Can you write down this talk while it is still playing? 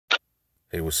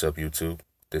Hey, what's up, YouTube?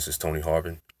 This is Tony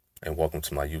Harvin, and welcome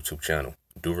to my YouTube channel.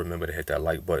 Do remember to hit that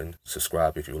like button,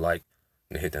 subscribe if you like,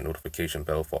 and hit that notification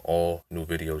bell for all new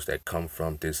videos that come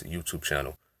from this YouTube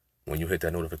channel. When you hit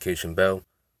that notification bell,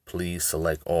 please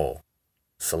select all.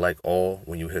 Select all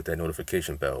when you hit that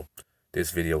notification bell.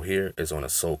 This video here is on a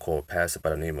so-called pastor by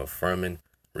the name of Fermin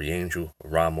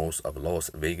Rangel-Ramos of Las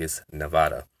Vegas,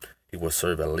 Nevada. He will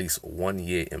serve at least 1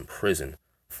 year in prison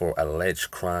for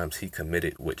alleged crimes he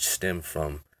committed, which stem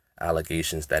from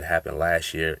allegations that happened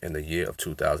last year in the year of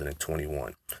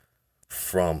 2021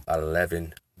 from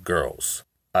 11 girls.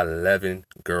 11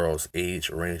 girls, age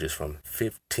ranges from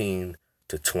 15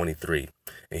 to 23.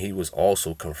 And he was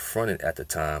also confronted at the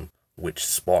time, which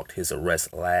sparked his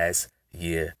arrest last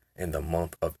year in the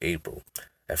month of April.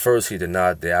 At first, he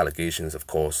denied the allegations, of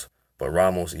course, but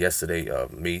Ramos yesterday,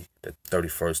 May the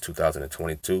 31st,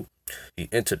 2022, he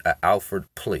entered an Alford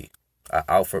plea. An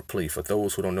Alford plea. For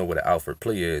those who don't know what an Alford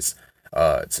plea is,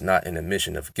 it's not an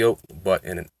admission of guilt, but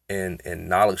an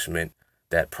acknowledgement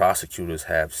that prosecutors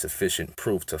have sufficient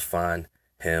proof to find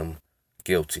him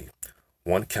guilty.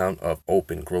 1 count of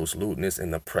open gross lewdness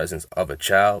in the presence of a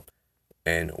child,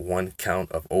 and 1 count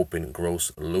of open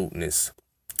gross lewdness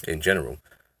in general.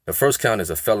 The first count is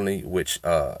a felony, which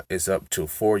is up to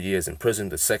 4 years in prison.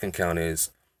 The second count is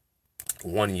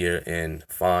 1 year and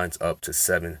fines up to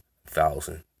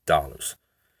 $7,000.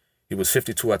 He was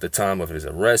 52 at the time of his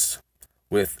arrest,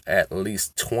 with at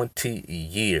least 20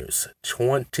 years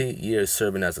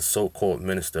serving as a so-called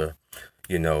minister,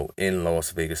 in Las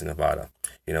Vegas, Nevada.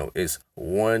 Is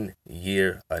 1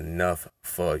 year enough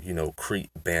for,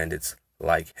 creep bandits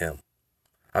like him?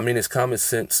 I mean, it's common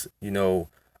sense,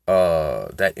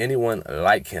 that anyone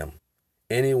like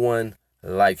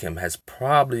him has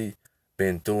probably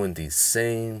been doing these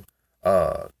same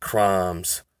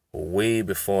crimes way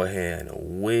beforehand,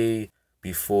 way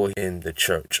before in the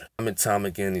church. Time and time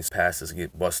again, these pastors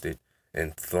get busted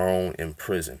and thrown in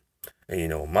prison.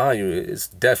 And mind you, it's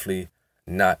definitely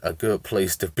not a good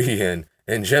place to be in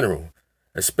general,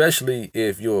 especially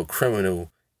if you're a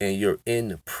criminal and you're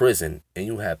in prison and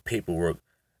you have paperwork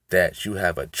that you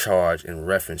have a charge in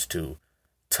reference to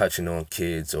touching on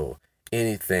kids or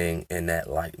anything in that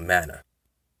like manner.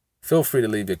 Feel free to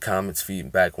leave your comments,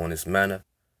 feedback on this matter.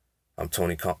 I'm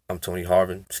Tony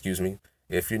Harvin, excuse me.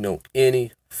 If you know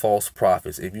any false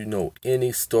prophets, if you know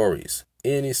any stories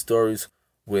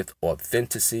with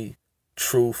authenticity,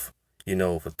 truth,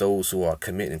 for those who are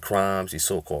committing crimes, these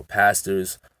so-called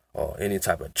pastors or any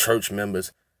type of church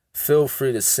members, feel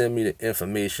free to send me the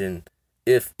information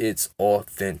if it's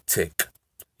authentic.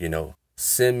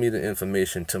 Send me the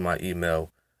information to my email,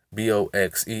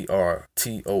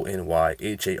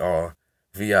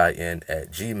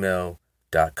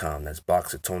 boxertonyharvin@gmail.com. That's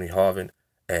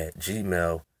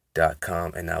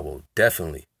boxertonyharvin@gmail.com. And I will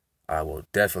definitely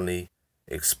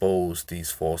expose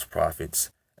these false prophets,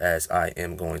 as I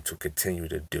am going to continue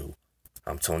to do.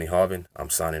 I'm Tony Harvin. I'm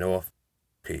signing off.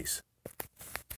 Peace.